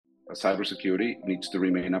cybersecurity needs to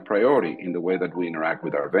remain a priority in the way that we interact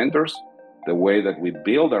with our vendors, the way that we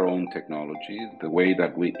build our own technology, the way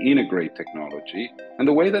that we integrate technology, and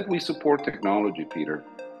the way that we support technology, Peter.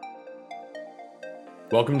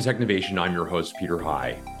 Welcome to Technovation. I'm your host, Peter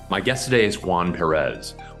High. My guest today is Juan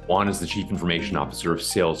Perez. Juan is the Chief Information Officer of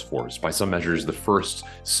Salesforce, by some measures the first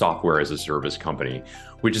software as a service company,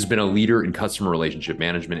 which has been a leader in customer relationship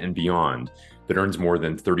management and beyond, that earns more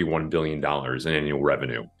than $31 billion in annual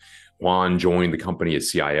revenue. Juan joined the company as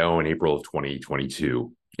CIO in April of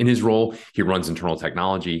 2022. In his role, he runs internal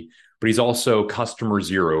technology, but he's also customer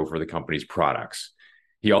zero for the company's products.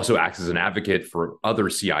 He also acts as an advocate for other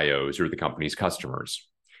CIOs who are the company's customers.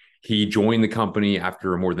 He joined the company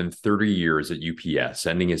after more than 30 years at UPS,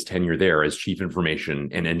 ending his tenure there as Chief Information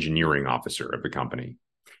and Engineering Officer of the company.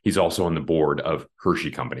 He's also on the board of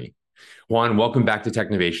Hershey Company. Juan, welcome back to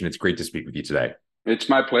Technovation. It's great to speak with you today. It's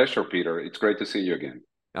my pleasure, Peter. It's great to see you again.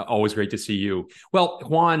 Always great to see you. Well,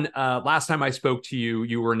 Juan, last time I spoke to you,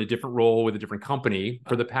 you were in a different role with a different company.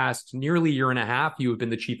 For the past nearly year and a half, you have been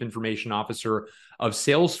the Chief Information Officer of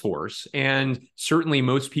Salesforce. And certainly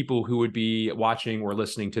most people who would be watching or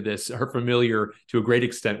listening to this are familiar to a great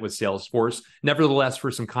extent with Salesforce. Nevertheless, for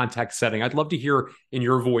some context setting, I'd love to hear in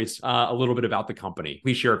your voice a little bit about the company.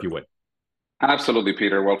 Please share if you would. Absolutely,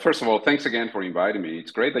 Peter. Well, first of all, thanks again for inviting me.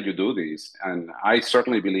 It's great that you do this. And I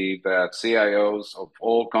certainly believe that CIOs of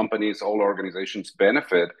all companies, all organizations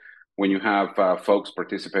benefit when you have folks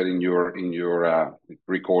participate in your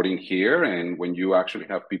recording here, and when you actually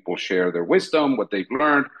have people share their wisdom, what they've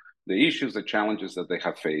learned, the issues, the challenges that they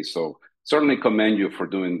have faced. So certainly commend you for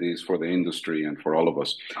doing this for the industry and for all of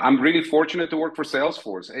us. I'm really fortunate to work for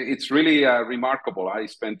Salesforce. It's really remarkable. I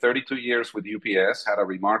spent 32 years with UPS, had a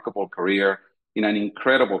remarkable career in an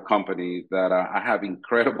incredible company that I have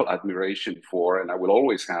incredible admiration for, and I will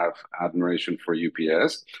always have admiration for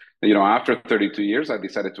UPS. You know, after 32 years, I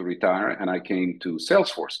decided to retire and I came to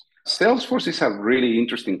Salesforce. Salesforce is a really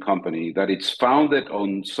interesting company that it's founded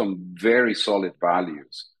on some very solid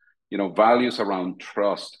values. You know, values around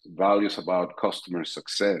trust, values about customer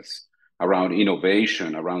success, around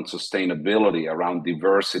innovation, around sustainability, around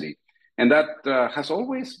diversity. And that has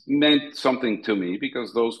always meant something to me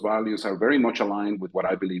because those values are very much aligned with what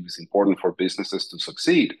I believe is important for businesses to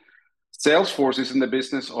succeed. Salesforce is in the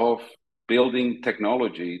business of building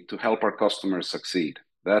technology to help our customers succeed.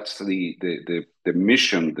 That's the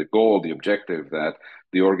mission, the goal, the objective that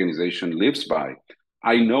the organization lives by.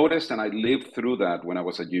 I noticed and I lived through that when I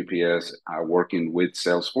was at UPS working with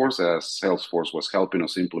Salesforce, as Salesforce was helping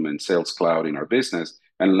us implement Sales Cloud in our business,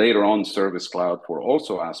 and later on Service Cloud for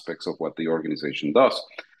also aspects of what the organization does.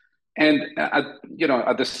 And at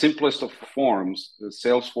the simplest of forms,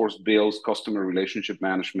 Salesforce builds customer relationship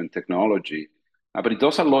management technology, but it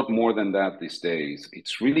does a lot more than that these days.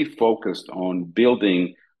 It's really focused on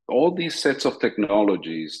building all these sets of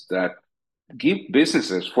technologies that give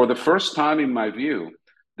businesses, for the first time in my view,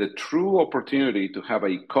 the true opportunity to have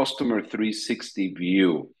a customer 360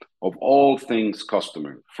 view of all things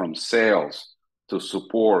customer, from sales to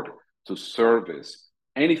support, to service,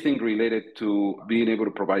 anything related to being able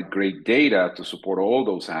to provide great data to support all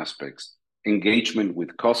those aspects, engagement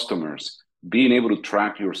with customers, being able to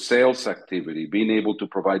track your sales activity, being able to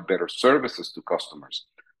provide better services to customers.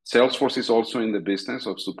 Salesforce is also in the business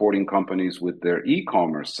of supporting companies with their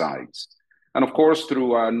e-commerce sites. And of course,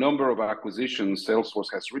 through a number of acquisitions,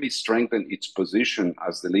 Salesforce has really strengthened its position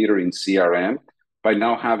as the leader in CRM, by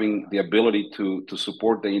now having the ability to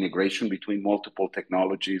support the integration between multiple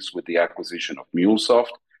technologies with the acquisition of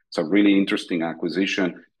MuleSoft. It's a really interesting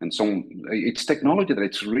acquisition. And so it's technology that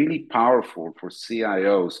it's really powerful for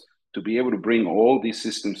CIOs to be able to bring all these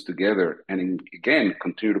systems together and, again,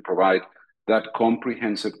 continue to provide that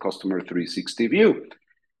comprehensive customer 360 view.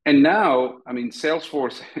 And now, I mean,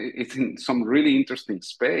 Salesforce is in some really interesting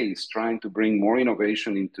space, trying to bring more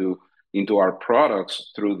innovation into our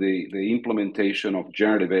products through the implementation of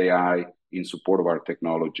generative AI in support of our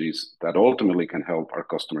technologies that ultimately can help our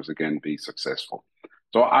customers, again, be successful.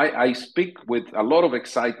 So I speak with a lot of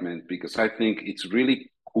excitement because I think it's really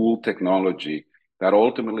cool technology that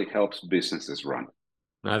ultimately helps businesses run.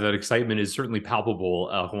 That excitement is certainly palpable,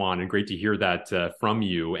 Juan, and great to hear that from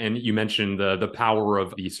you. And you mentioned the power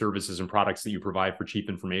of the services and products that you provide for chief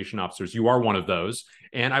information officers. You are one of those.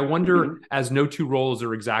 And I wonder, as no two roles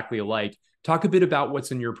are exactly alike, talk a bit about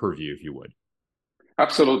what's in your purview, if you would.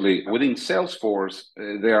 Absolutely. Within Salesforce,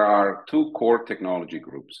 there are two core technology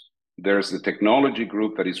groups. There's the technology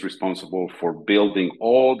group that is responsible for building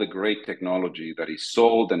all the great technology that is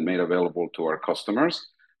sold and made available to our customers.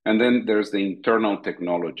 And then there's the internal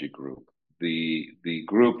technology group, the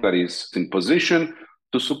group that is in position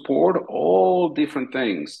to support all different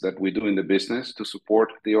things that we do in the business to support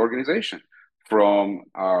the organization. From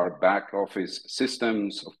our back office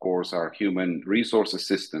systems, of course, our human resources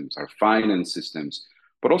systems, our finance systems,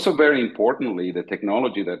 but also very importantly, the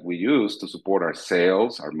technology that we use to support our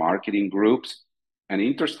sales, our marketing groups. And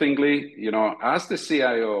interestingly, as the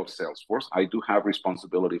CIO of Salesforce, I do have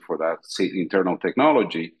responsibility for that internal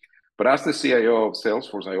technology. But as the CIO of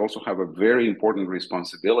Salesforce, I also have a very important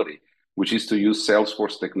responsibility, which is to use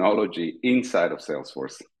Salesforce technology inside of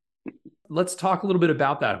Salesforce. Let's talk a little bit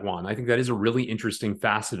about that, Juan. I think that is a really interesting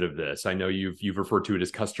facet of this. I know you've referred to it as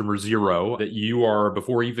customer zero, that you are,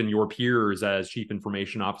 before even your peers as chief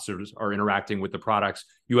information officers are interacting with the products,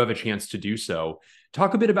 you have a chance to do so.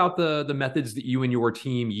 Talk a bit about the methods that you and your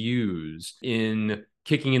team use in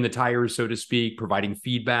kicking in the tires, so to speak, providing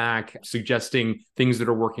feedback, suggesting things that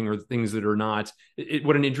are working or things that are not.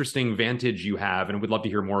 What an interesting vantage you have, and we'd love to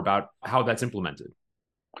hear more about how that's implemented.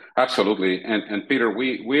 Absolutely. And Peter,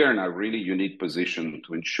 we are in a really unique position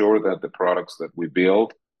to ensure that the products that we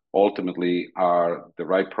build ultimately are the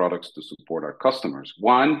right products to support our customers.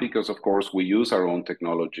 One, because of course we use our own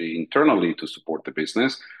technology internally to support the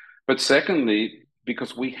business. But secondly,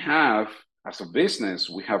 because we have, as a business,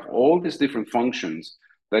 we have all these different functions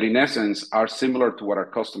that in essence are similar to what our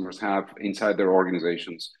customers have inside their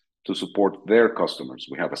organizations to support their customers.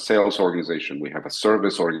 We have a sales organization, we have a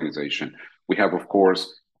service organization, we have, of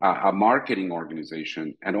course, a marketing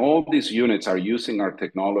organization, and all these units are using our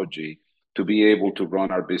technology to be able to run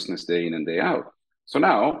our business day in and day out. So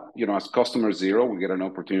now, as customer zero, we get an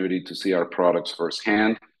opportunity to see our products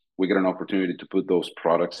firsthand. We get an opportunity to put those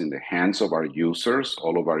products in the hands of our users,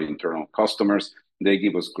 all of our internal customers. They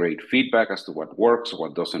give us great feedback as to what works,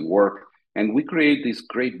 what doesn't work. And we create this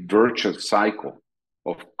great virtuous cycle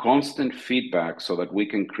of constant feedback so that we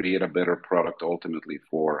can create a better product ultimately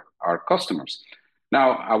for our customers.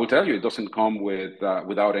 Now, I will tell you, it doesn't come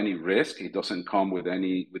without any risk. It doesn't come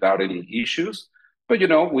without any issues. But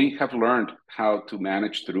we have learned how to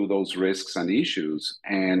manage through those risks and issues,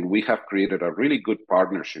 and we have created a really good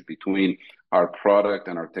partnership between our product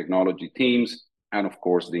and our technology teams, and of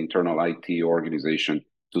course the internal IT organization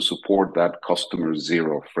to support that customer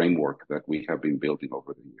zero framework that we have been building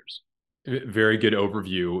over the years. Very good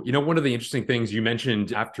overview. One of the interesting things you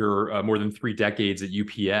mentioned after more than 3 decades at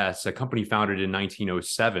UPS, a company founded in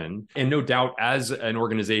 1907. And no doubt, as an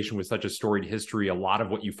organization with such a storied history, a lot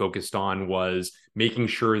of what you focused on was making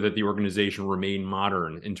sure that the organization remained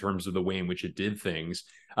modern in terms of the way in which it did things.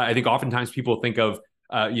 I think oftentimes people think of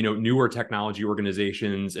newer technology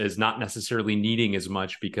organizations as not necessarily needing as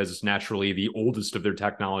much because naturally the oldest of their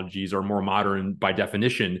technologies are more modern by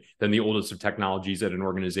definition than the oldest of technologies at an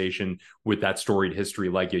organization with that storied history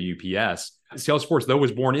like a UPS. Salesforce, though,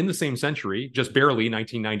 was born in the same century, just barely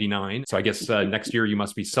 1999. So I guess next year you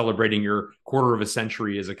must be celebrating your quarter of a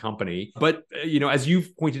century as a company. But, as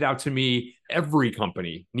you've pointed out to me, every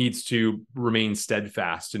company needs to remain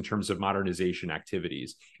steadfast in terms of modernization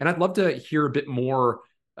activities. And I'd love to hear a bit more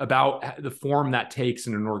about the form that takes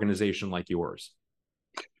in an organization like yours.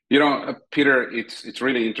 Peter, it's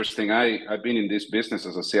really interesting. I've been in this business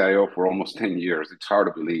as a CIO for almost 10 years. It's hard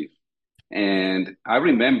to believe. And I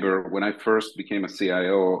remember when I first became a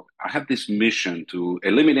CIO, I had this mission to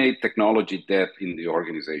eliminate technology debt in the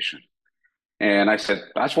organization. And I said,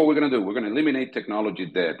 that's what we're going to do. We're going to eliminate technology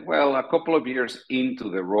debt. Well, a couple of years into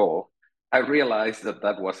the role, I realized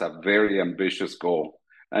that was a very ambitious goal.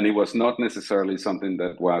 And it was not necessarily something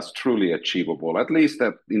that was truly achievable, at least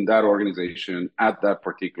in that organization at that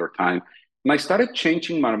particular time. And I started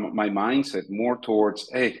changing my mindset more towards,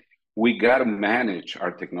 hey, we got to manage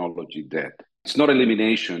our technology debt. It's not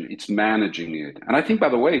elimination, it's managing it. And I think, by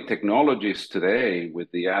the way, technologies today, with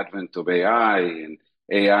the advent of AI and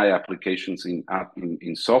AI applications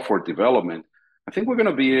in software development, I think we're going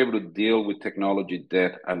to be able to deal with technology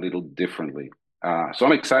debt a little differently. So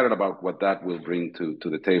I'm excited about what that will bring to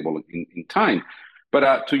the table in time.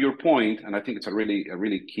 But to your point, and I think it's a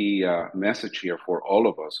really key message here for all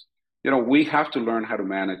of us, we have to learn how to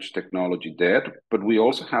manage technology debt, but we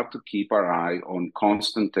also have to keep our eye on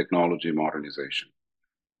constant technology modernization.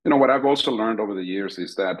 What I've also learned over the years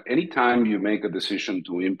is that anytime you make a decision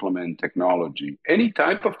to implement technology, any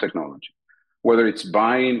type of technology, whether it's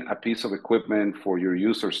buying a piece of equipment for your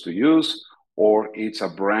users to use, or it's a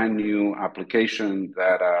brand new application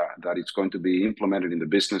that it's going to be implemented in the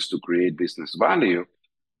business to create business value,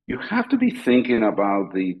 you have to be thinking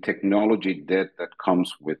about the technology debt that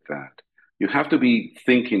comes with that. You have to be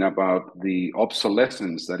thinking about the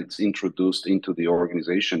obsolescence that it's introduced into the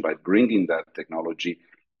organization by bringing that technology,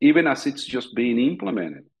 even as it's just being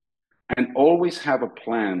implemented. and always have a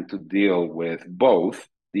plan to deal with both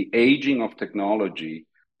the aging of technology,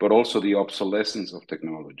 but also the obsolescence of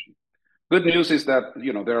technology. Good news is that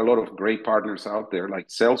there are a lot of great partners out there like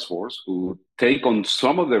Salesforce who take on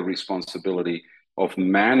some of the responsibility of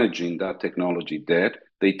managing that technology debt.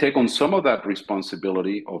 They take on some of that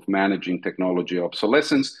responsibility of managing technology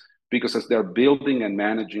obsolescence because as they're building and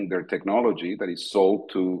managing their technology that is sold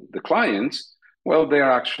to the clients, well, they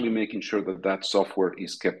are actually making sure that that software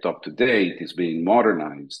is kept up to date, is being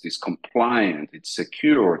modernized, is compliant, it's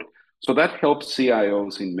secured. So that helps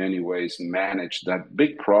CIOs in many ways manage that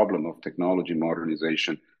big problem of technology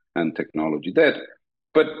modernization and technology debt.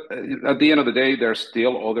 But at the end of the day, there are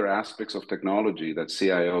still other aspects of technology that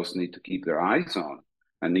CIOs need to keep their eyes on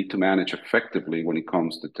and need to manage effectively when it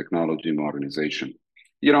comes to technology modernization.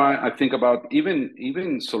 I think about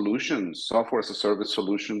even solutions, software as a service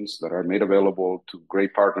solutions that are made available to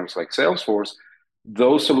great partners like Salesforce.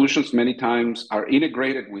 Those solutions many times are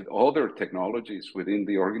integrated with other technologies within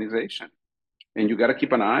the organization. And you got to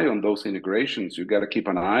keep an eye on those integrations. You got to keep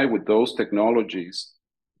an eye with those technologies,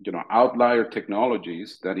 outlier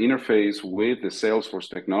technologies that interface with the Salesforce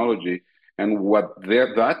technology and what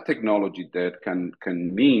that technology debt can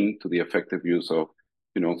mean to the effective use of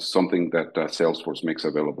something that Salesforce makes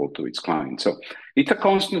available to its clients. So it's a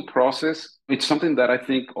constant process. It's something that I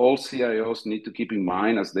think all CIOs need to keep in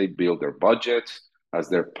mind as they build their budgets, as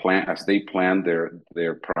they plan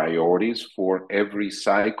their priorities for every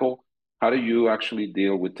cycle. How do you actually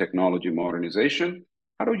deal with technology modernization?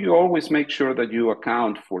 How do you always make sure that you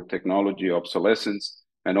account for technology obsolescence?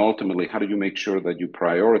 And ultimately, how do you make sure that you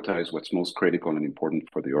prioritize what's most critical and important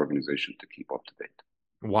for the organization to keep up to date?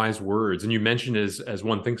 Wise words. And you mentioned as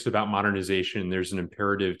one thinks about modernization, there's an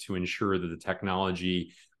imperative to ensure that the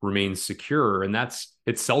technology remains secure. And that's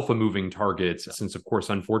itself a moving target, since, of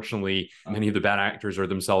course, unfortunately, many of the bad actors are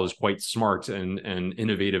themselves quite smart and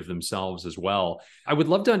innovative themselves as well. I would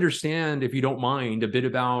love to understand, if you don't mind, a bit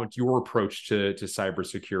about your approach to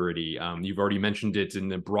cybersecurity. You've already mentioned it in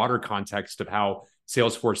the broader context of how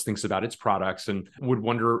Salesforce thinks about its products, and would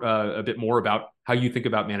wonder a bit more about how you think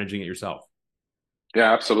about managing it yourself.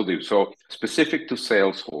 Yeah, absolutely. So specific to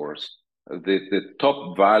Salesforce, the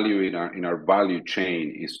top value in our value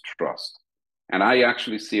chain is trust. And I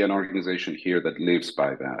actually see an organization here that lives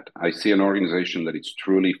by that. I see an organization that is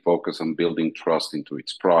truly focused on building trust into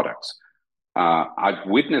its products. I've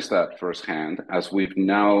witnessed that firsthand as we've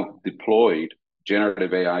now deployed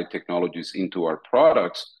generative AI technologies into our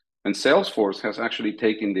products. And Salesforce has actually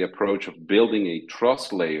taken the approach of building a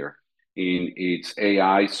trust layer in its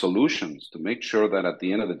AI solutions to make sure that at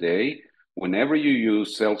the end of the day, whenever you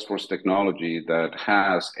use Salesforce technology that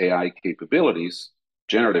has AI capabilities,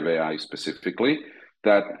 generative AI specifically,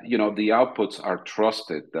 that the outputs are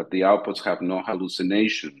trusted, that the outputs have no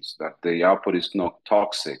hallucinations, that the output is not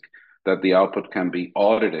toxic, that the output can be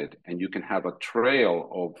audited, and you can have a trail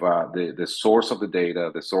of the source of the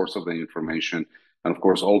data, the source of the information, and of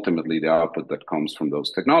course, ultimately, the output that comes from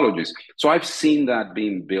those technologies. So I've seen that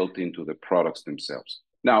being built into the products themselves.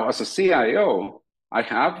 Now, as a CIO, I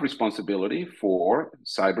have responsibility for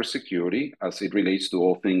cybersecurity as it relates to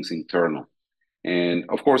all things internal. And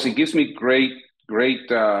of course, it gives me great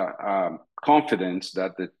confidence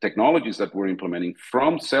that the technologies that we're implementing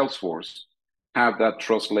from Salesforce have that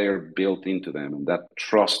trust layer built into them and that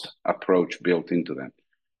trust approach built into them.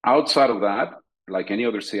 Outside of that, like any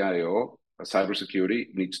other CIO,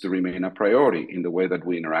 cybersecurity needs to remain a priority in the way that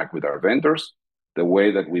we interact with our vendors, the way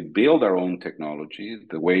that we build our own technology,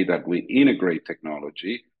 the way that we integrate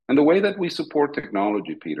technology, and the way that we support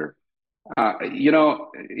technology, Peter.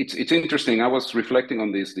 It's interesting. I was reflecting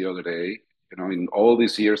on this the other day. In all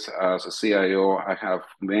these years as a CIO, I have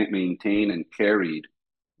maintained and carried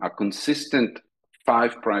a consistent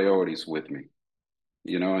 5 priorities with me.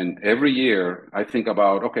 And every year I think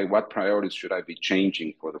about, okay, what priorities should I be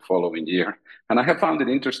changing for the following year? And I have found it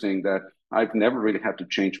interesting that I've never really had to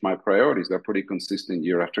change my priorities. They're pretty consistent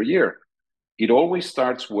year after year. It always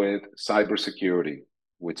starts with cybersecurity,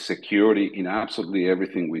 with security in absolutely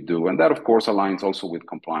everything we do. And that, of course, aligns also with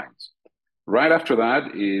compliance. Right after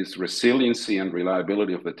that is resiliency and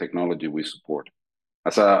reliability of the technology we support.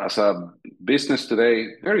 As a business today,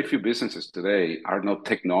 very few businesses today are not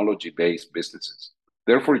technology-based businesses.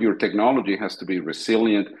 Therefore, your technology has to be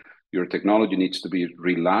resilient. Your technology needs to be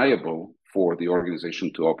reliable for the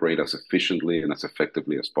organization to operate as efficiently and as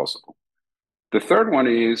effectively as possible. The third one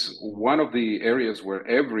is one of the areas where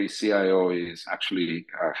every CIO is actually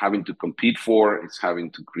having to compete for. It's having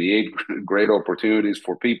to create great opportunities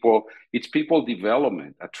for people. It's people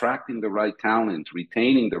development, attracting the right talent,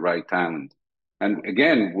 retaining the right talent. And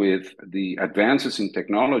again, with the advances in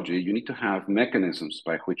technology, you need to have mechanisms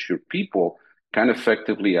by which your people can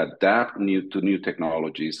effectively adapt to new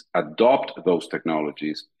technologies, adopt those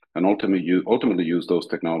technologies, and ultimately use those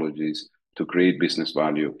technologies to create business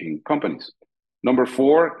value in companies. Number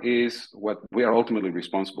four is what we are ultimately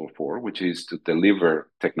responsible for, which is to deliver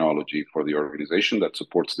technology for the organization that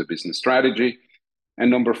supports the business strategy. And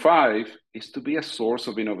number five is to be a source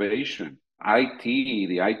of innovation.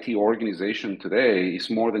 The IT organization today is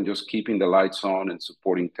more than just keeping the lights on and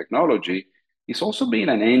supporting technology. It's also being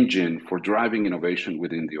an engine for driving innovation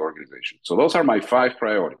within the organization. So those are my five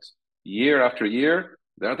priorities. Year after year,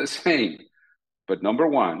 they're the same. But number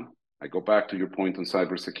one, I go back to your point on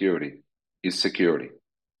cybersecurity, is security.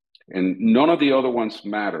 And none of the other ones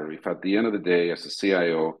matter if at the end of the day, as a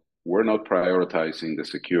CIO, we're not prioritizing the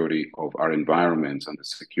security of our environments and the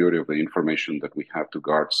security of the information that we have to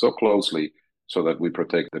guard so closely so that we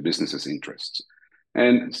protect the business's interests.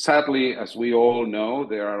 And sadly, as we all know,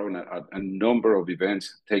 there are a number of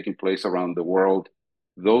events taking place around the world.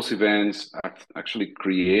 Those events actually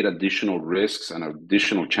create additional risks and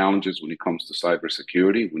additional challenges when it comes to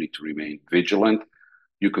cybersecurity. We need to remain vigilant.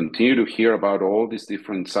 You continue to hear about all these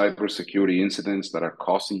different cybersecurity incidents that are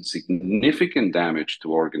causing significant damage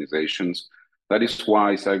to organizations. That is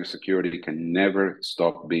why cybersecurity can never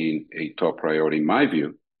stop being a top priority, in my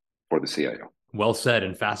view, for the CIO. Well said,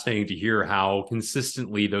 and fascinating to hear how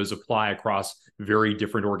consistently those apply across very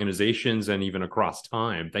different organizations and even across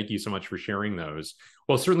time. Thank you so much for sharing those.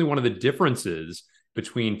 Well, certainly one of the differences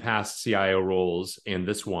between past CIO roles and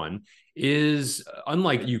this one is,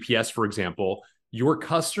 unlike UPS, for example, your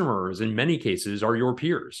customers in many cases are your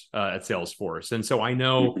peers at Salesforce. And so I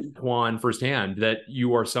know, Juan, firsthand, that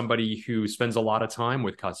you are somebody who spends a lot of time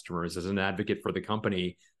with customers as an advocate for the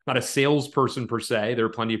company. Not a salesperson per se, there are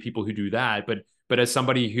plenty of people who do that, but as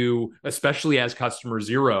somebody who, especially as customer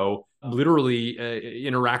zero, literally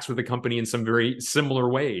interacts with the company in some very similar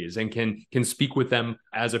ways and can speak with them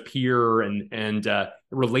as a peer and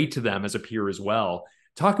relate to them as a peer as well.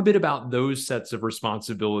 Talk a bit about those sets of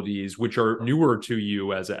responsibilities, which are newer to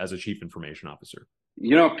you as a chief information officer.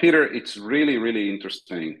 You know, Peter, it's really, really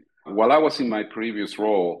interesting. While I was in my previous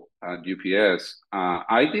role at UPS,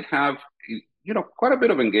 I did have, quite a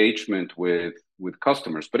bit of engagement with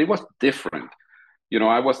customers, but it was different.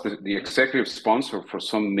 I was the executive sponsor for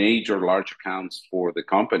some major large accounts for the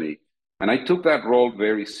company. And I took that role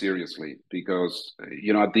very seriously because,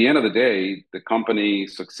 at the end of the day, the company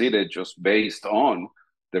succeeded just based on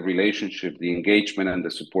the relationship, the engagement, and the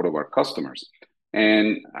support of our customers.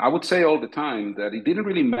 And I would say all the time that it didn't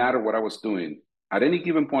really matter what I was doing. At any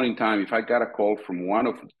given point in time, if I got a call from one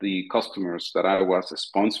of the customers that I was a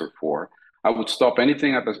sponsor for, I would stop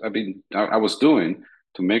anything I was doing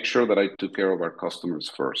to make sure that I took care of our customers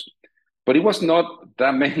first. But it was not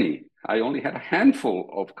that many. I only had a handful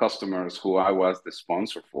of customers who I was the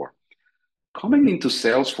sponsor for. Coming into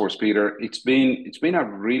Salesforce, Peter, it's been a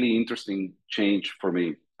really interesting change for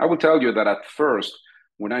me. I will tell you that at first,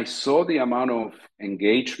 when I saw the amount of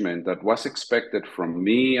engagement that was expected from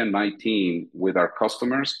me and my team with our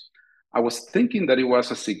customers, I was thinking that it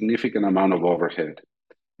was a significant amount of overhead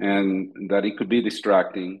and that it could be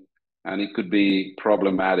distracting and it could be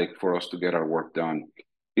problematic for us to get our work done.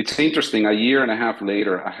 It's interesting, a year and a half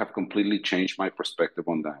later, I have completely changed my perspective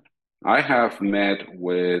on that. I have met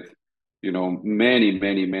with many,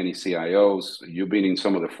 many, many CIOs. You've been in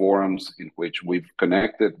some of the forums in which we've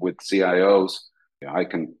connected with CIOs. I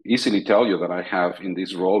can easily tell you that I have in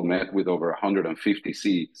this role met with over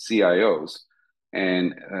 150 CIOs.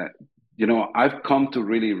 And, I've come to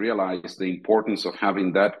really realize the importance of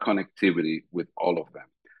having that connectivity with all of them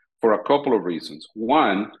for a couple of reasons.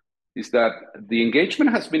 One is that the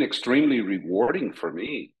engagement has been extremely rewarding for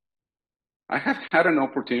me. I have had an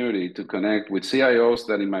opportunity to connect with CIOs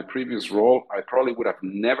that in my previous role, I probably would have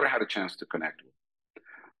never had a chance to connect with.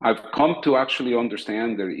 I've come to actually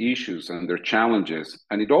understand their issues and their challenges.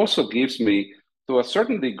 And it also gives me, to a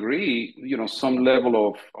certain degree, some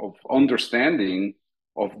level of understanding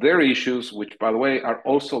of their issues, which, by the way, are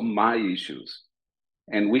also my issues.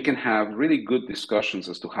 And we can have really good discussions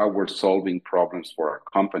as to how we're solving problems for our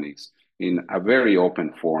companies in a very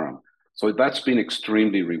open forum. So that's been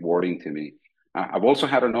extremely rewarding to me. I've also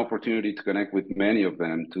had an opportunity to connect with many of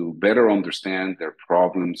them to better understand their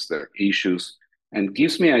problems, their issues, and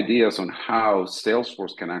gives me ideas on how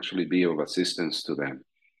Salesforce can actually be of assistance to them.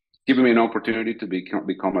 Giving me an opportunity to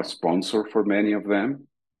become a sponsor for many of them.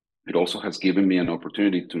 It also has given me an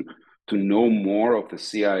opportunity to know more of the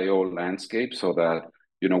CIO landscape so that,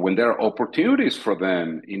 when there are opportunities for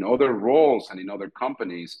them in other roles and in other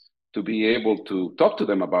companies, to be able to talk to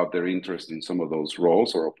them about their interest in some of those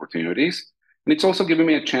roles or opportunities. And it's also given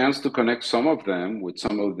me a chance to connect some of them with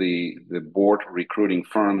some of the board recruiting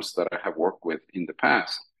firms that I have worked with in the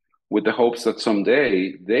past, with the hopes that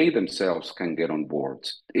someday they themselves can get on board.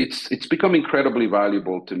 It's become incredibly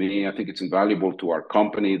valuable to me. I think it's invaluable to our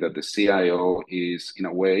company that the CIO is, in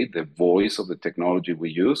a way, the voice of the technology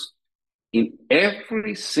we use. In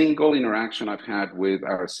every single interaction I've had with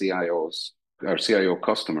our CIOs, our CIO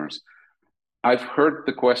customers, I've heard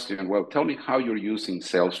the question, well, tell me how you're using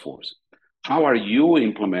Salesforce. How are you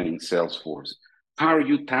implementing Salesforce? How are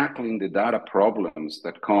you tackling the data problems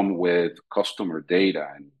that come with customer data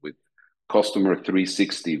and with customer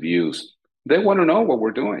 360 views? They want to know what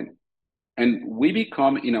we're doing. And we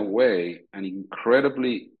become, in a way, an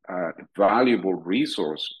incredibly valuable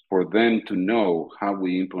resource for them to know how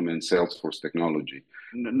we implement Salesforce technology.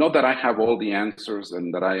 Not that I have all the answers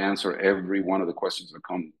and that I answer every one of the questions that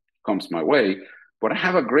comes my way, but I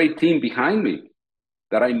have a great team behind me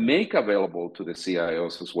that I make available to the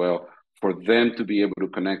CIOs as well, for them to be able to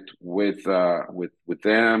connect with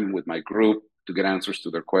them, with my group, to get answers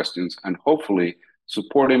to their questions, and hopefully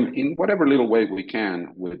support them in whatever little way we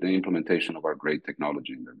can with the implementation of our great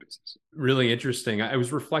technology in their business. Really interesting. I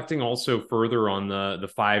was reflecting also further on the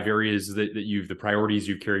 5 areas that the priorities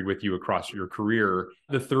you've carried with you across your career.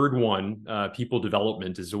 The third one, people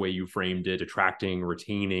development, is the way you framed it, attracting,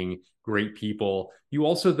 retaining great people. You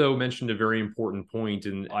also, though, mentioned a very important point,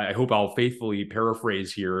 and I hope I'll faithfully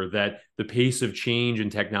paraphrase here, that the pace of change in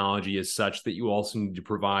technology is such that you also need to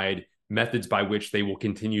provide methods by which they will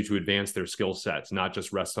continue to advance their skill sets, not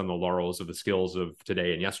just rest on the laurels of the skills of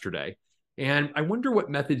today and yesterday. And I wonder what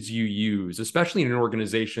methods you use, especially in an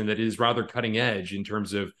organization that is rather cutting edge in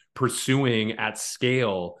terms of pursuing at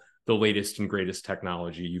scale the latest and greatest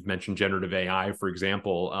technology. You've mentioned generative AI, for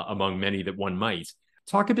example, among many that one might.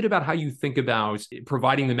 Talk a bit about how you think about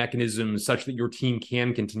providing the mechanisms such that your team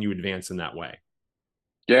can continue to advance in that way.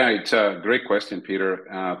 Yeah, it's a great question, Peter.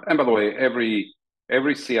 And by the way,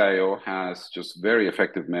 every CIO has just very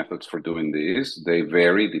effective methods for doing this. They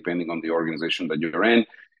vary depending on the organization that you're in.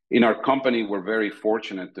 In our company, we're very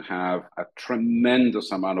fortunate to have a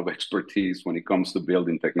tremendous amount of expertise when it comes to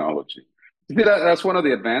building technology. That's one of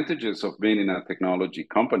the advantages of being in a technology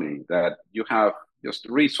company, that you have just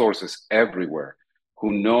resources everywhere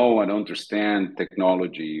who know and understand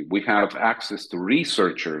technology. We have access to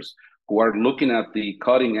researchers who are looking at the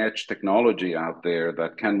cutting edge technology out there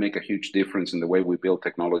that can make a huge difference in the way we build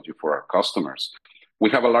technology for our customers. We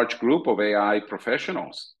have a large group of AI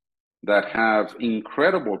professionals that have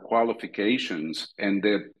incredible qualifications and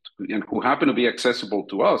who happen to be accessible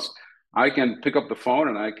to us. I can pick up the phone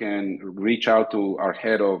and I can reach out to our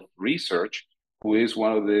head of research, who is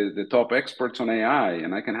one of the top experts on AI,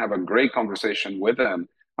 and I can have a great conversation with them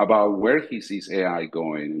about where he sees AI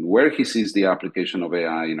going and where he sees the application of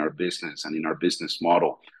AI in our business and in our business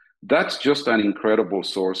model. That's just an incredible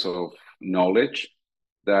source of knowledge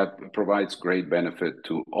that provides great benefit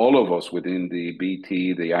to all of us within the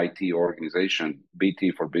BT, the IT organization,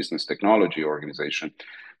 BT for Business Technology organization,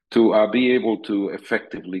 to be able to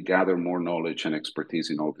effectively gather more knowledge and expertise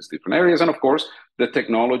in all these different areas. And of course, the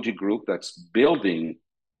technology group that's building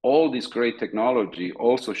all this great technology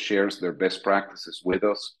also shares their best practices with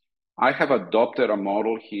us. I have adopted a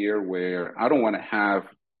model here where I don't want to have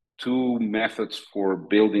 2 methods for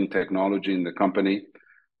building technology in the company.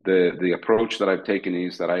 The approach that I've taken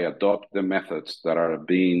is that I adopt the methods that are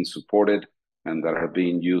being supported and that are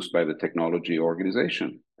being used by the technology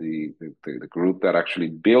organization, the group that actually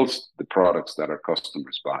builds the products that our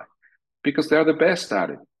customers buy, because they're the best at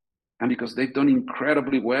it. And because they've done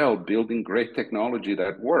incredibly well building great technology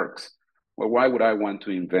that works. Well, why would I want to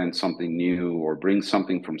invent something new or bring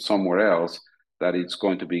something from somewhere else that it's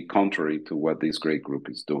going to be contrary to what this great group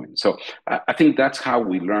is doing? So I think that's how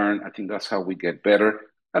we learn. I think that's how we get better.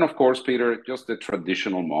 And of course, Peter, just the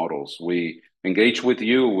traditional models. We engage with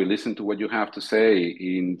you. We listen to what you have to say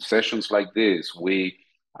in sessions like this. We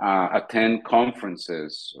attend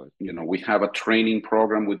conferences. We have a training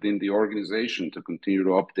program within the organization to continue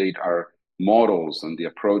to update our models and the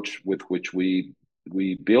approach with which we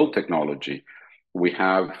build technology. We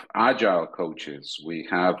have agile coaches. We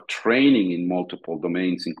have training in multiple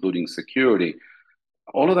domains, including security.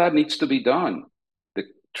 All of that needs to be done. The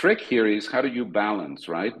trick here is, how do you balance,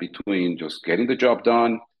 right, between just getting the job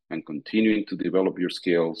done and continuing to develop your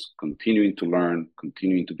skills, continuing to learn,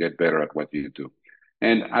 continuing to get better at what you do.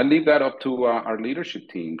 And I leave that up to our leadership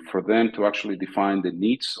team for them to actually define the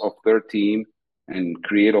needs of their team and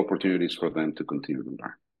create opportunities for them to continue to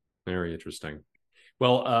learn. Very interesting.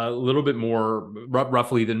 Well, a little bit more,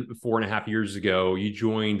 roughly than 4.5 years ago, you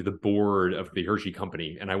joined the board of the Hershey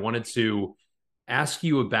Company. And I wanted to ask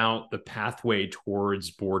you about the pathway towards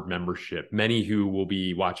board membership. Many who will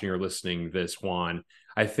be watching or listening this, Juan,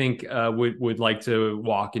 I think would like to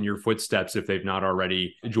walk in your footsteps if they've not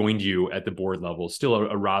already joined you at the board level. Still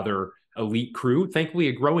a rather elite crew, thankfully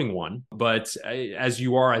a growing one. But as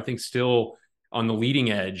you are, I think still on the leading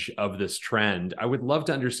edge of this trend. I would love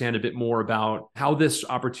to understand a bit more about how this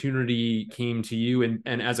opportunity came to you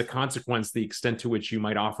and as a consequence, the extent to which you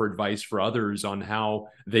might offer advice for others on how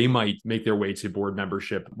they might make their way to board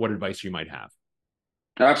membership, what advice you might have.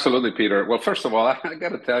 Absolutely, Peter. Well, first of all, I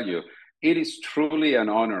got to tell you, it is truly an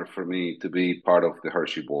honor for me to be part of the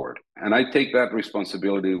Hershey board. And I take that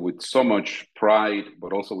responsibility with so much pride,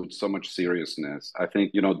 but also with so much seriousness. I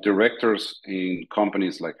think, directors in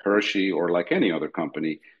companies like Hershey or like any other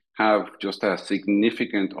company have just a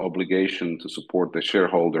significant obligation to support the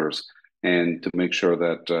shareholders and to make sure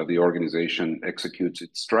that the organization executes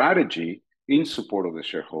its strategy in support of the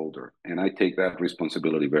shareholder. And I take that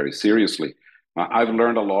responsibility very seriously. I've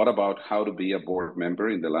learned a lot about how to be a board member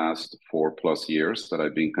in the last 4+ years that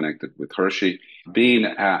I've been connected with Hershey. Being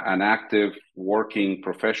an active working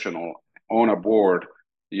professional on a board,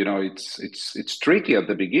 it's tricky at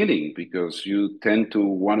the beginning because you tend to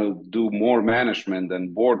want to do more management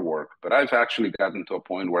than board work. But I've actually gotten to a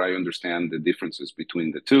point where I understand the differences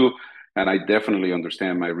between the two. And I definitely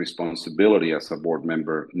understand my responsibility as a board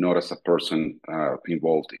member, not as a person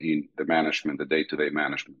involved in the management, the day-to-day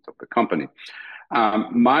management of the company.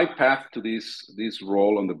 My path to this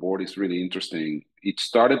role on the board is really interesting. It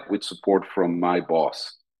started with support from my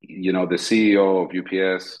boss, the CEO of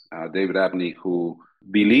UPS, David Abney, who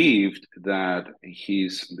believed that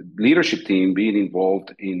his leadership team being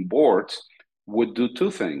involved in boards would do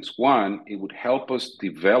two things. One, it would help us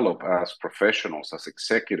develop as professionals, as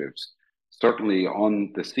executives, certainly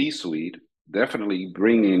on the C-suite, definitely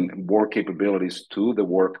bringing more capabilities to the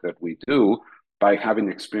work that we do by having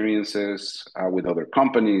experiences with other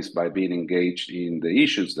companies, by being engaged in the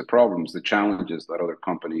issues, the problems, the challenges that other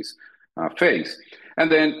companies face.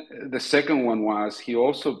 And then the second one was he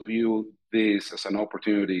also viewed this as an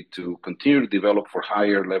opportunity to continue to develop for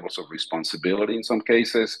higher levels of responsibility in some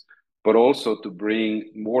cases, but also to bring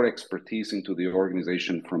more expertise into the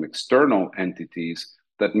organization from external entities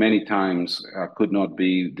that many times could not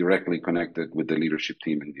be directly connected with the leadership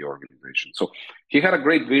team in the organization. So he had a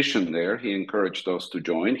great vision there. He encouraged us to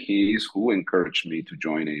join. He is who encouraged me to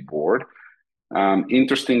join a board.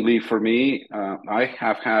 Interestingly for me, I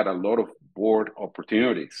have had a lot of board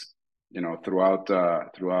opportunities, throughout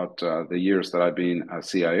the years that I've been a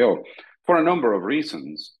CIO for a number of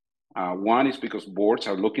reasons. One is because boards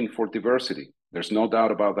are looking for diversity. There's no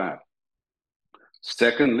doubt about that.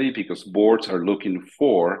 Secondly, because boards are looking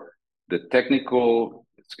for the technical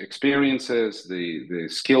experiences, the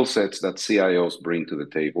skill sets that CIOs bring to the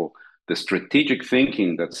table, the strategic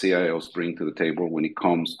thinking that CIOs bring to the table when it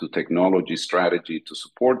comes to technology strategy to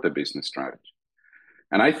support the business strategy.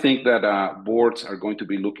 And I think that boards are going to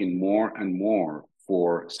be looking more and more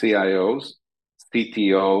for CIOs,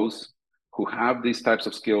 CTOs, who have these types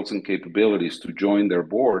of skills and capabilities to join their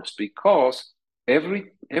boards because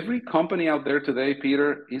every company out there today,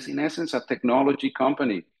 Peter, is in essence a technology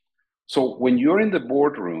company. So when you're in the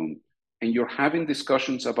boardroom and you're having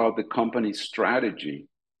discussions about the company's strategy,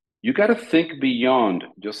 you got to think beyond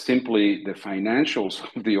just simply the financials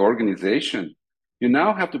of the organization. You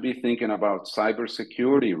now have to be thinking about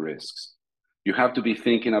cybersecurity risks. You have to be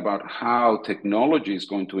thinking about how technology is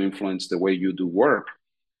going to influence the way you do work.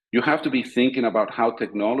 You have to be thinking about how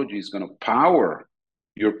technology is going to power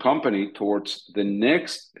your company towards the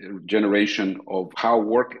next generation of how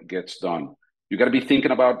work gets done. You got to be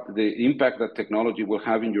thinking about the impact that technology will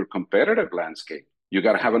have in your competitive landscape. You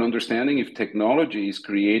got to have an understanding if technology is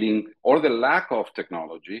creating, or the lack of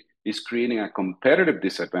technology is creating a competitive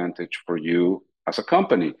disadvantage for you as a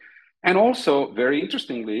company. And also, very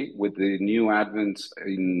interestingly, with the new advents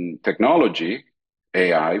in technology,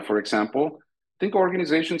 AI, for example, I think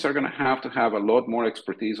organizations are going to have a lot more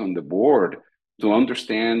expertise on the board to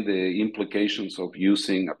understand the implications of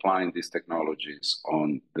applying these technologies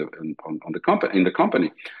on the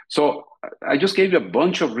company. So I just gave you a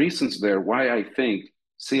bunch of reasons there why I think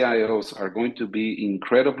CIOs are going to be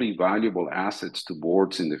incredibly valuable assets to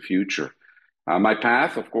boards in the future. My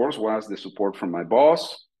path, of course, was the support from my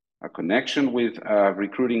boss, a connection with a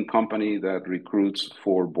recruiting company that recruits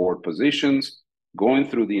for board positions, going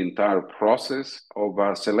through the entire process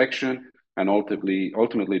of selection, and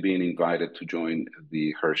ultimately being invited to join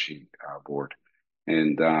the Hershey board.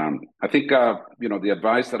 And I think the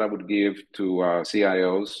advice that I would give to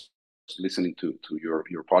CIOs listening to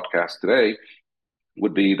your podcast today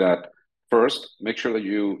would be that first, make sure that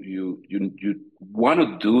you want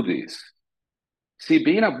to do this. See,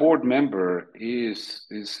 being a board member is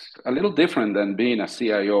a little different than being a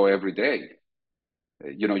CIO every day.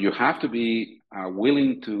 You have to be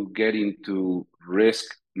willing to get into risk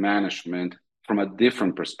management from a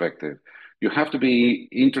different perspective. You have to be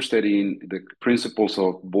interested in the principles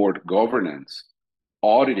of board governance,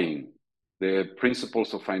 auditing, the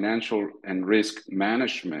principles of financial and risk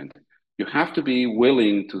management. You have to be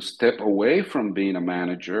willing to step away from being a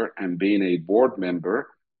manager and being a board member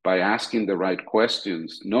by asking the right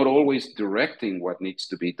questions, not always directing what needs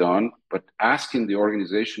to be done, but asking the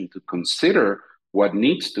organization to consider what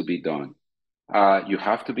needs to be done. You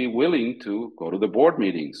have to be willing to go to the board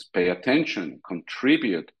meetings, pay attention,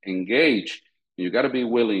 contribute, engage. You got to be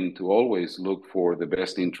willing to always look for the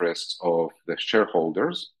best interests of the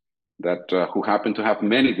shareholders that who happen to have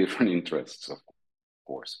many different interests, of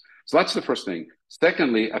course. So that's the first thing.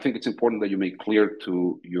 Secondly, I think it's important that you make clear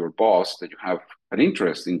to your boss that you have an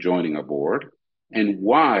interest in joining a board and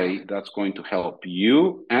why that's going to help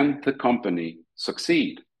you and the company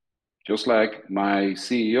succeed. Just like my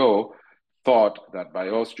CEO thought that by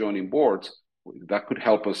us joining boards, that could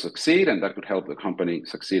help us succeed and that could help the company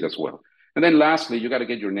succeed as well. And then lastly, you got to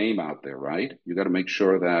get your name out there, right? You got to make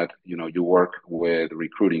sure that you work with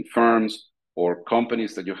recruiting firms or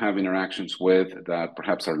companies that you have interactions with that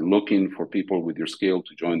perhaps are looking for people with your skill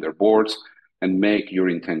to join their boards, and make your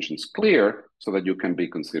intentions clear so that you can be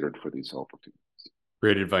considered for these opportunities.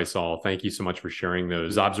 Great advice, all. Thank you so much for sharing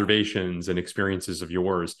those observations and experiences of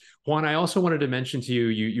yours. Juan, I also wanted to mention to you,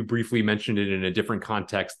 you briefly mentioned it in a different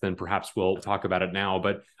context than perhaps we'll talk about it now,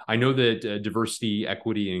 but I know that diversity,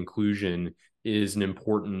 equity, and inclusion is an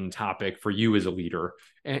important topic for you as a leader.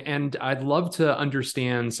 And I'd love to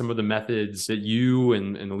understand some of the methods that you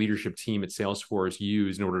and the leadership team at Salesforce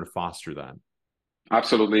use in order to foster that.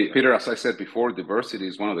 Absolutely. Peter, as I said before, diversity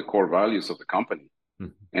is one of the core values of the company.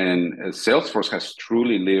 And Salesforce has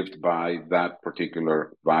truly lived by that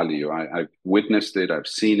particular value. I've witnessed it. I've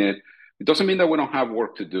seen it. It doesn't mean that we don't have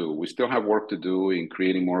work to do. We still have work to do in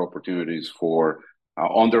creating more opportunities for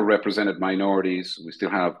underrepresented minorities. We still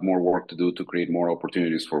have more work to do to create more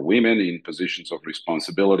opportunities for women in positions of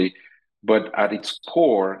responsibility. But at its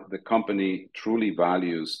core, the company truly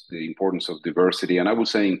values the importance of diversity, and I would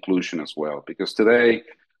say inclusion as well, because today,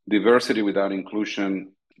 diversity without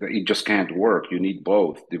inclusion, it just can't work. You need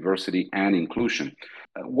both diversity and inclusion.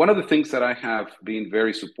 One of the things that I have been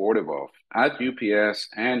very supportive of at UPS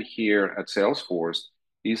and here at Salesforce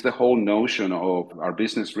is the whole notion of our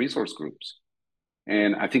business resource groups.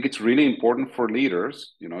 And I think it's really important for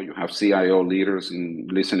leaders. You have CIO leaders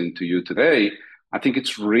listening to you today. I think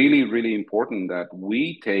it's really, really important that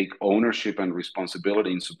we take ownership and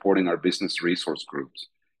responsibility in supporting our business resource groups,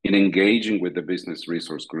 in engaging with the business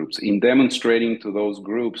resource groups, in demonstrating to those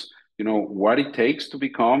groups, what it takes to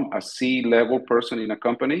become a C-level person in a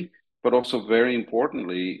company, but also very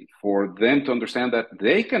importantly, for them to understand that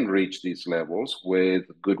they can reach these levels with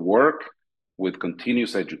good work, with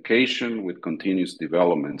continuous education, with continuous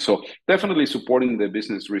development. So definitely supporting the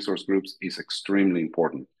business resource groups is extremely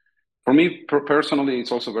important. For me personally,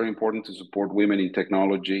 it's also very important to support women in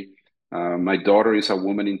technology. My daughter is a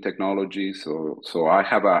woman in technology, so I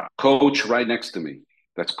have a coach right next to me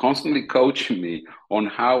that's constantly coaching me on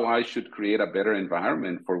how I should create a better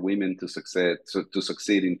environment for women to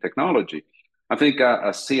succeed in technology. I think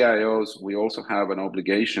as CIOs, we also have an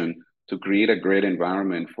obligation to create a great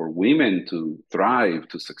environment for women to thrive,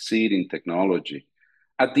 to succeed in technology.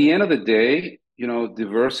 At the end of the day,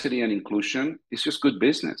 diversity and inclusion is just good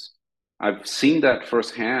business. I've seen that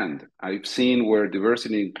firsthand. I've seen where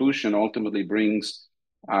diversity and inclusion ultimately brings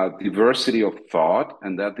diversity of thought,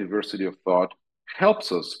 and that diversity of thought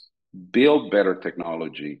helps us build better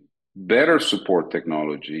technology, better support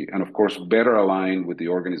technology, and of course, better align with the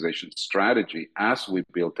organization's strategy as we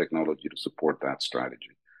build technology to support that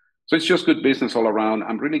strategy. So it's just good business all around.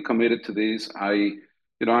 I'm really committed to this.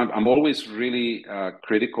 I'm always really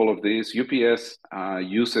critical of this. UPS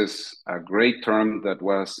uses a great term that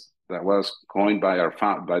was coined by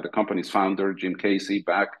the company's founder, Jim Casey,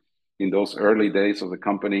 back in those early days of the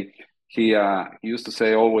company. He used to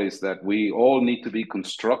say always that we all need to be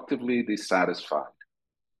constructively dissatisfied.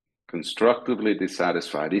 Constructively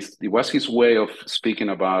dissatisfied. It was his way of speaking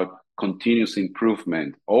about continuous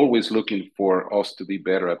improvement, always looking for us to be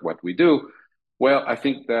better at what we do. Well, I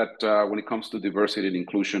think that when it comes to diversity and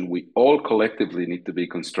inclusion, we all collectively need to be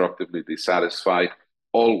constructively dissatisfied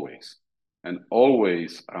always. and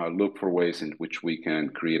always look for ways in which we can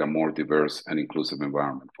create a more diverse and inclusive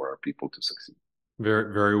environment for our people to succeed.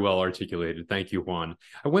 Very, very well articulated. Thank you, Juan.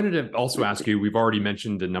 I wanted to also ask you, we've already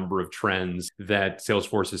mentioned a number of trends that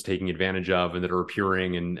Salesforce is taking advantage of and that are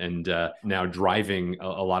appearing and now driving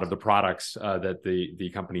a lot of the products that the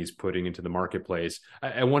company is putting into the marketplace.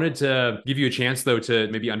 I wanted to give you a chance, though, to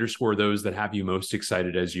maybe underscore those that have you most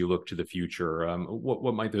excited as you look to the future.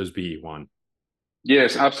 What might those be, Juan?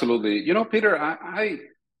 Yes, absolutely. Peter,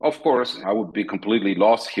 of course, I would be completely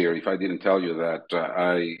lost here if I didn't tell you that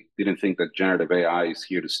I didn't think that generative AI is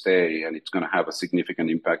here to stay and it's going to have a significant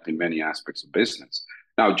impact in many aspects of business.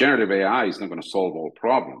 Now, generative AI is not going to solve all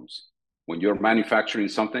problems. When you're manufacturing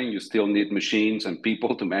something, you still need machines and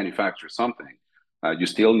people to manufacture something. You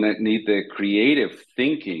still need the creative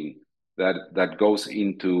thinking that goes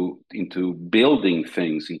into building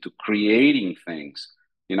things, into creating things.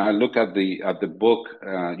 I look at the book,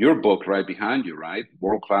 your book right behind you, right?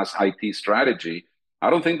 World-class IT strategy. I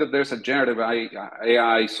don't think that there's a generative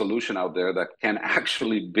AI solution out there that can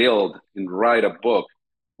actually build and write a book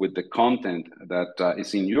with the content that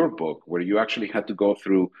is in your book, where you actually had to go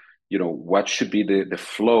through, what should be the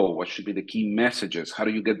flow, what should be the key messages, how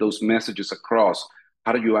do you get those messages across,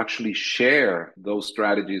 how do you actually share those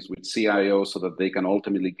strategies with CIOs so that they can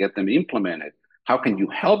ultimately get them implemented? How can you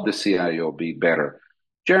help the CIO be better?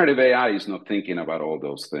 Generative AI is not thinking about all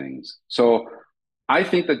those things. So I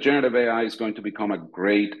think that generative AI is going to become a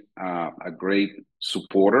great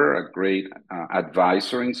supporter, a great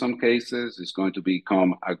advisor in some cases. It's going to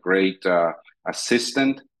become a great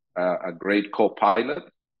assistant, a great co-pilot.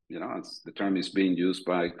 As the term is being used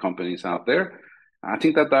by companies out there. I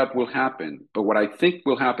think that will happen. But what I think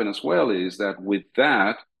will happen as well is that with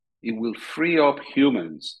that, it will free up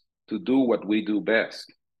humans to do what we do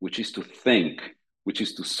best, which is to think, which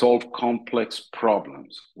is to solve complex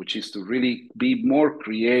problems, which is to really be more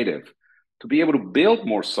creative, to be able to build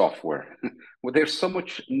more software. Well, there's so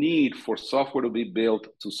much need for software to be built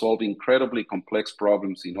to solve incredibly complex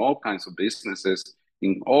problems in all kinds of businesses,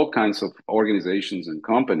 in all kinds of organizations and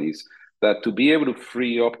companies, that to be able to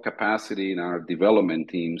free up capacity in our development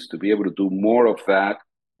teams, to be able to do more of that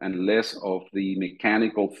and less of the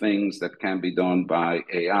mechanical things that can be done by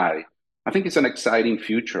AI. I think it's an exciting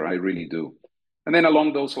future. I really do. And then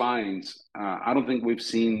along those lines, I don't think we've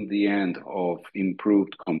seen the end of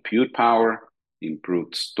improved compute power,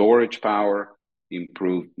 improved storage power,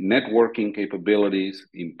 improved networking capabilities,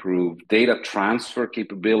 improved data transfer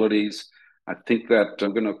capabilities. I think that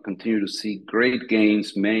I'm going to continue to see great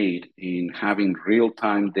gains made in having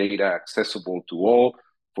real-time data accessible to all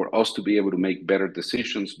for us to be able to make better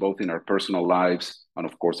decisions, both in our personal lives and,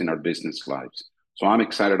 of course, in our business lives. So I'm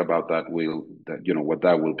excited about that. What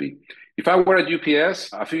that will be. If I were at UPS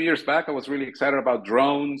a few years back, I was really excited about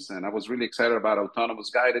drones and I was really excited about autonomous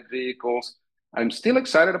guided vehicles. I'm still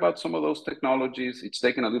excited about some of those technologies. It's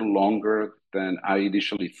taken a little longer than I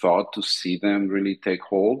initially thought to see them really take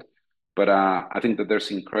hold. But I think that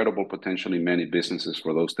there's incredible potential in many businesses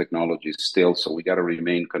for those technologies still. So we got to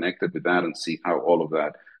remain connected with that and see how all of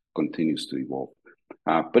that continues to evolve.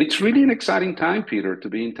 But it's really an exciting time, Peter, to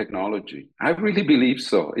be in technology. I really believe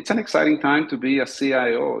so. It's an exciting time to be a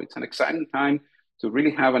CIO. It's an exciting time to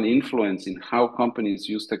really have an influence in how companies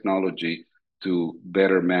use technology to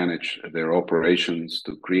better manage their operations,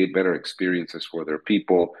 to create better experiences for their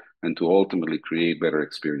people, and to ultimately create better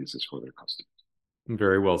experiences for their customers.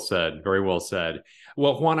 Very well said. Very well said.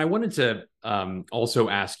 Well, Juan, I wanted to also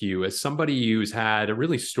ask you, as somebody who's had a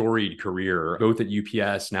really storied career, both at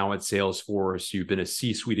UPS, now at Salesforce, you've been a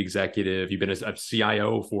C-suite executive, you've been a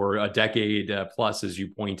CIO for a decade plus, as you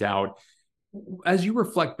point out. As you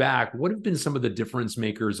reflect back, what have been some of the difference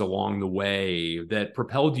makers along the way that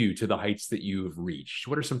propelled you to the heights that you've reached?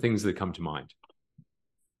 What are some things that come to mind?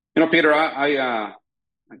 Peter, I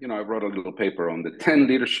wrote a little paper on the 10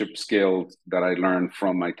 leadership skills that I learned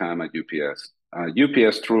from my time at UPS.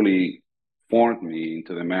 UPS truly formed me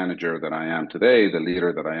into the manager that I am today, the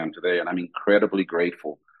leader that I am today, and I'm incredibly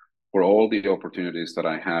grateful for all the opportunities that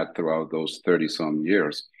I had throughout those 30-some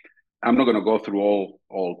years. I'm not going to go through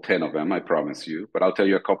all 10 of them, I promise you, but I'll tell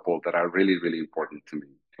you a couple that are really, really important to me.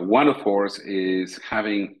 One, of course, is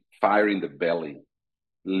having fire in the belly,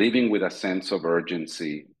 living with a sense of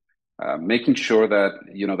urgency, making sure that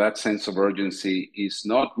that sense of urgency is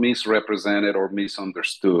not misrepresented or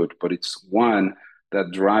misunderstood, but it's one that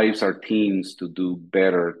drives our teams to do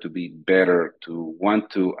better, to be better, to want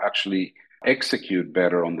to actually execute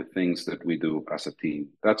better on the things that we do as a team.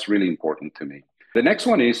 That's really important to me. The next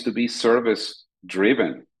one is to be service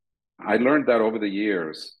driven. I learned that over the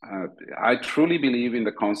years. I truly believe in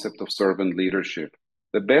the concept of servant leadership.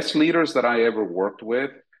 The best leaders that I ever worked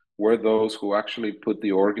with were those who actually put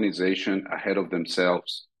the organization ahead of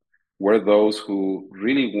themselves, were those who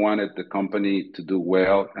really wanted the company to do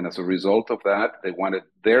well. And as a result of that, they wanted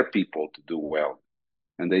their people to do well.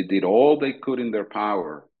 And they did all they could in their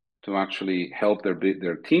power to actually help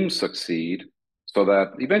their team succeed so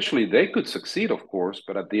that eventually they could succeed, of course,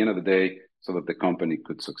 but at the end of the day, so that the company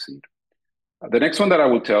could succeed. The next one that I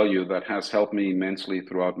will tell you that has helped me immensely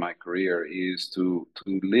throughout my career is to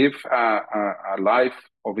live a life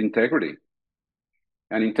of integrity.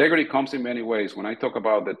 And integrity comes in many ways. When I talk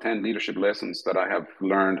about the 10 leadership lessons that I have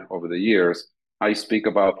learned over the years, I speak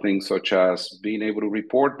about things such as being able to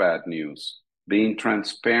report bad news, being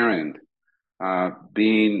transparent,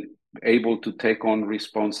 being able to take on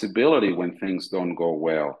responsibility when things don't go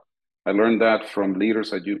well. I learned that from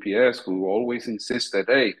leaders at UPS who always insisted,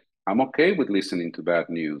 hey, I'm okay with listening to bad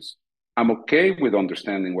news. I'm okay with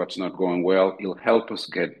understanding what's not going well. It'll help us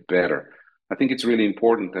get better. I think it's really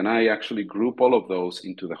important. And I actually group all of those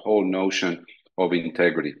into the whole notion of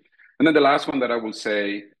integrity. And then the last one that I will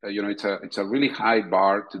say, it's a really high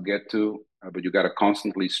bar to get to, but you got to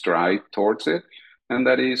constantly strive towards it. And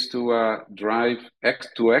that is to drive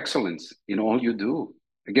to excellence in all you do.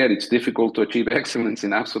 Again, it's difficult to achieve excellence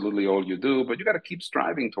in absolutely all you do, but you got to keep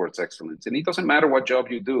striving towards excellence. And it doesn't matter what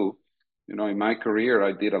job you do. In my career,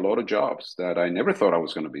 I did a lot of jobs that I never thought I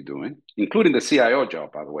was going to be doing, including the CIO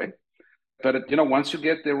job, by the way. But, once you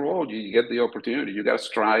get the role, you get the opportunity, you got to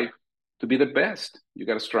strive to be the best. You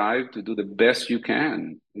got to strive to do the best you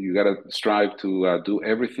can. You got to strive to do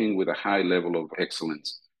everything with a high level of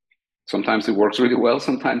excellence. Sometimes it works really well,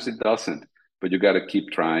 sometimes it doesn't. But you got to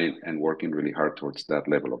keep trying and working really hard towards that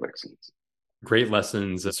level of excellence. Great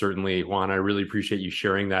lessons, certainly, Juan. I really appreciate you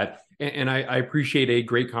sharing that. And I appreciate a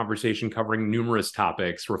great conversation covering numerous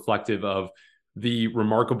topics reflective of the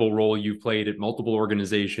remarkable role you've played at multiple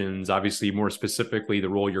organizations, obviously more specifically the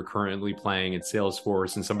role you're currently playing at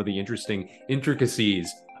Salesforce and some of the interesting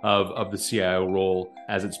intricacies of the CIO role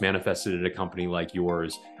as it's manifested at a company like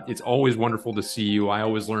yours. It's always wonderful to see you. I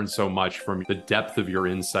always learn so much from the depth of your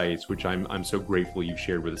insights, which I'm so grateful you've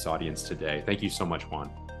shared with this audience today. Thank you so much, Juan.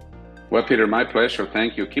 Well, Peter, my pleasure.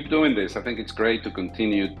 Thank you. Keep doing this. I think it's great to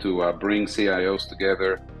continue to bring CIOs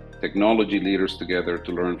together, technology leaders together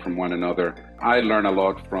to learn from one another. I learn a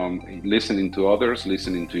lot from listening to others,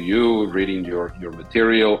 listening to you, reading your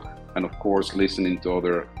material, and of course, listening to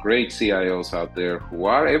other great CIOs out there who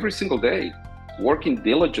are every single day working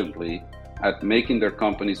diligently at making their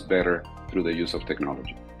companies better through the use of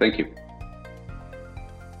technology. Thank you.